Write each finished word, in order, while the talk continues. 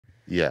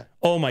Yeah.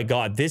 Oh my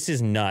God, this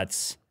is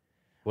nuts.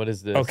 What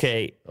is this?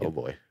 Okay. Oh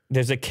boy.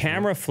 There's a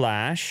camera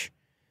flash.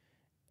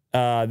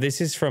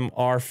 This is from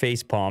our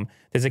facepalm.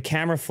 There's a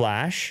camera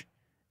flash.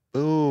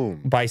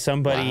 Boom. By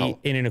somebody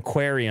in an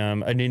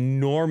aquarium, an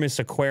enormous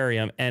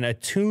aquarium, and a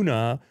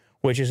tuna,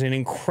 which is an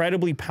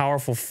incredibly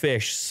powerful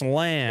fish,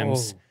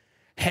 slams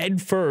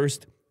head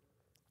first,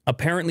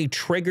 apparently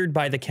triggered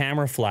by the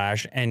camera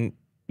flash, and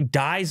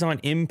dies on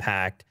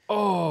impact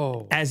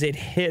as it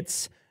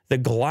hits the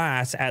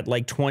glass at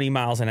like 20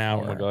 miles an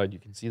hour. Oh my God, you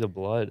can see the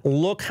blood.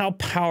 Look how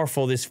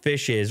powerful this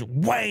fish is.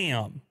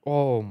 Wham!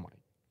 Oh my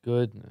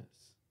goodness.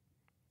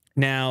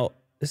 Now,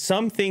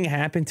 something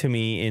happened to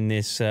me in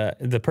this.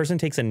 The person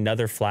takes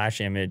another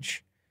flash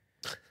image.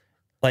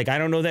 Like, I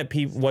don't know that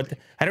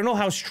I don't know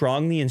how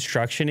strong the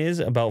instruction is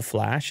about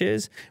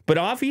flashes, but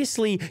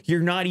obviously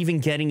you're not even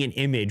getting an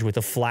image with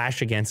a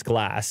flash against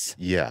glass.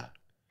 Yeah.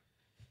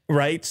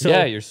 Right? So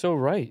yeah, you're so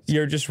right.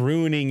 You're just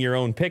ruining your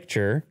own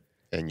picture.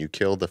 And you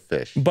kill the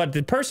fish. But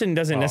the person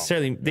doesn't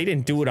necessarily, they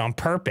didn't do it on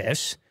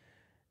purpose.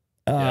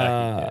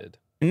 Yeah, he did.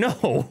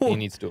 No. He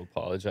needs to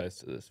apologize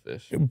to this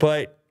fish.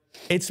 But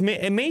it's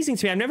amazing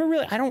to me. I've never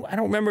really, I don't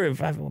remember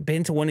if I've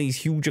been to one of these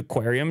huge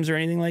aquariums or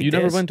anything like You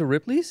this. never went to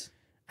Ripley's?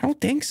 I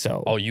don't think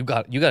so. Oh, you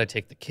got to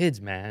take the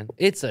kids, man.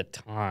 It's a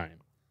time.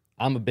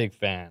 I'm a big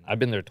fan. I've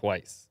been there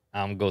twice.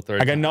 I'm go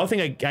third. I got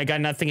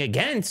nothing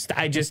against.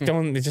 I just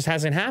don't. It just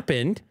hasn't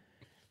happened.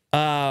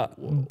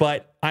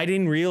 But I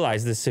didn't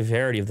realize the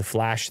severity of the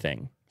flash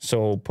thing.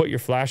 So put your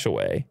flash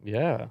away.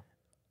 Yeah.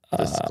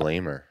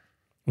 Disclaimer.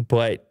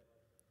 But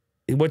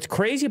what's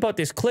crazy about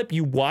this clip?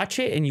 You watch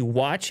it and you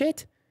watch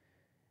it,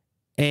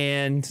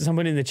 and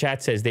someone in the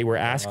chat says they were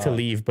asked to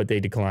leave, but they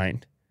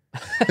declined.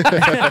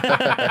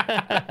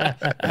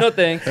 No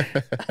thanks.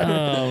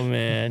 Oh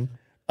man.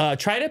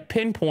 Try to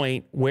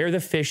pinpoint where the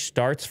fish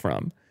starts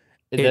from.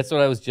 That's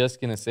what I was just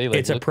gonna say. Like,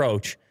 its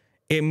approach.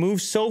 It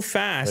moves so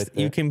fast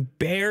you can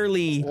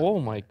barely oh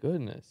my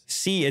goodness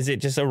see as it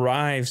just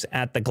arrives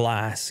at the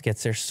glass.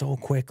 Gets there so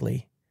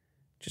quickly.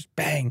 Just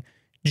bang.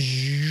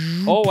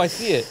 Oh, I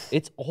see it.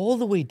 It's all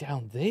the way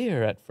down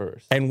there at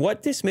first. And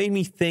what this made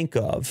me think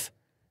of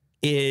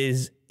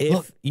is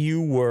if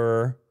you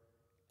were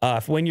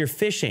when you're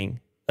fishing,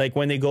 like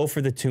when they go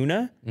for the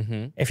tuna,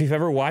 if you've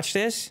ever watched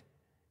this,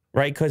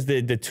 right? Because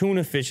the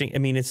tuna fishing, I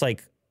mean, it's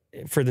like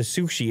for the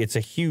sushi, it's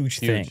a huge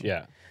thing.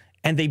 Yeah.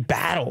 And they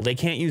battle. They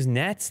can't use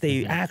nets.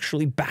 They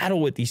actually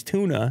battle with these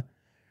tuna.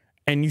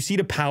 And you see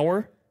the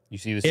power you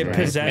see the it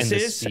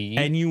possesses.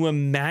 And you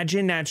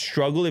imagine that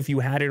struggle if you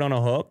had it on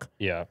a hook.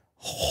 Yeah.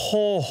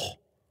 Oh.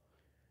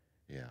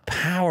 Yeah.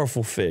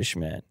 Powerful fish,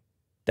 man.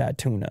 That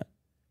tuna.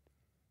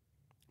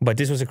 But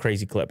this was a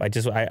crazy clip. I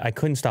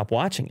couldn't stop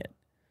watching it.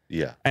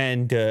 Yeah.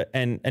 And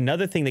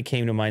another thing that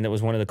came to mind that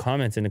was one of the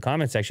comments in the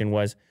comment section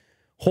was,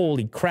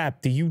 holy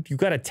crap, you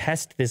got to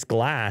test this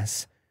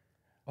glass.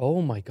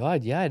 Oh my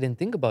God, yeah, I didn't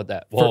think about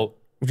that. Well,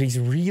 these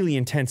really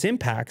intense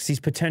impacts,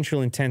 these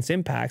potential intense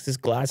impacts, this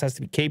glass has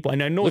to be capable.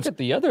 And I know look at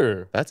the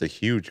other. That's a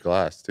huge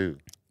glass too.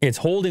 It's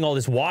holding all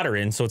this water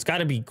in, so it's got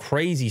to be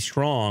crazy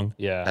strong.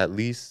 Yeah. At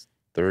least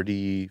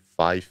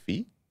 35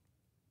 feet.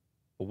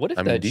 But what if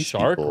that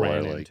shark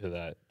ran into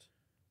that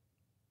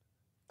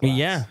glass?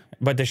 Yeah,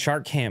 but the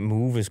shark can't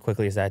move as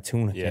quickly as that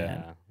tuna can.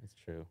 Yeah, that's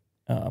true.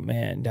 Oh,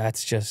 man,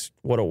 that's just,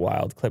 what a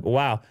wild clip.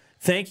 Wow.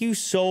 Thank you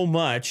so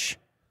much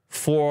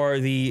for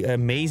the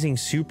amazing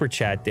super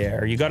chat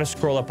there. You got to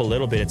scroll up a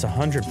little bit. It's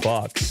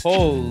 $100.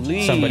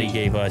 Holy. Somebody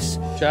gave us.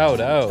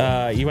 Shout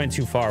out. You went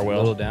too far, Will. A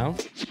little down.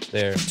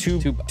 There.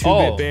 Two-bit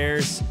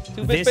bears.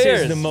 Two-bit this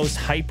bears. is the most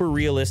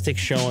hyper-realistic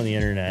show on the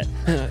internet.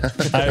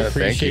 I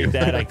appreciate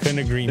that. I couldn't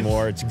agree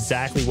more. It's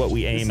exactly what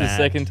we aim at. This is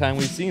the second time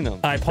we've seen them.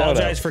 I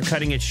apologize for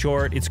cutting it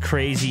short. It's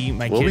crazy.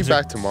 We'll be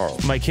back tomorrow.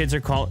 My kids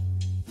are calling.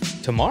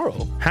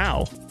 Tomorrow?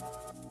 How?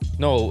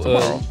 No,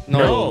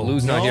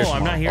 Lou's not here tomorrow.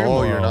 I'm not here tomorrow.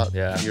 Oh, you're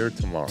not here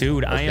tomorrow.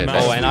 Dude, I am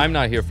out. Oh, and I'm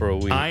not here for a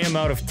week. I am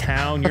out of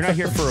town. You're not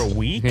here for a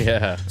week?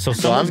 Yeah. So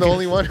I'm the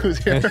only one who's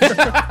here.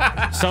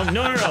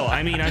 No.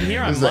 I mean, I'm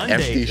here on This is an Monday.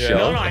 empty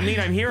show. No, I mean,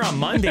 I'm here on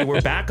Monday.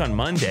 We're back on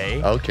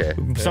Monday. Okay.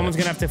 Someone's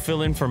going to have to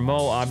fill in for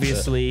Mo,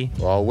 obviously.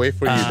 Well, I'll wait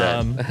for you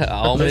then.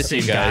 I'll miss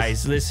you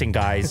guys. Listen,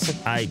 guys.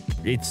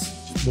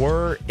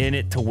 We're in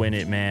it to win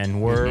it, man.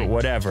 We're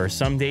whatever.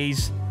 Some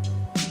days...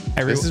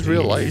 This is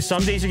real life.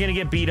 Some days you're going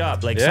to get beat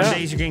up. Some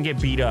days you're going to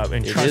get beat up.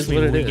 And trust me,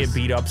 we get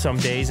beat up some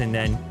days.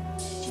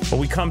 But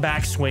we come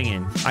back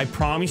swinging. I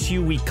promise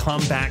you, we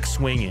come back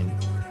swinging.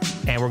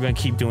 And we're going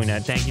to keep doing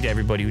that. Thank you to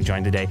everybody who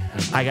joined today.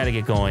 I got to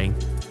get going.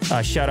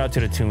 Shout out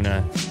to the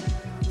tuna.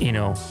 You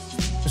know,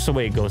 it's the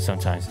way it goes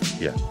sometimes.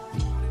 Yeah.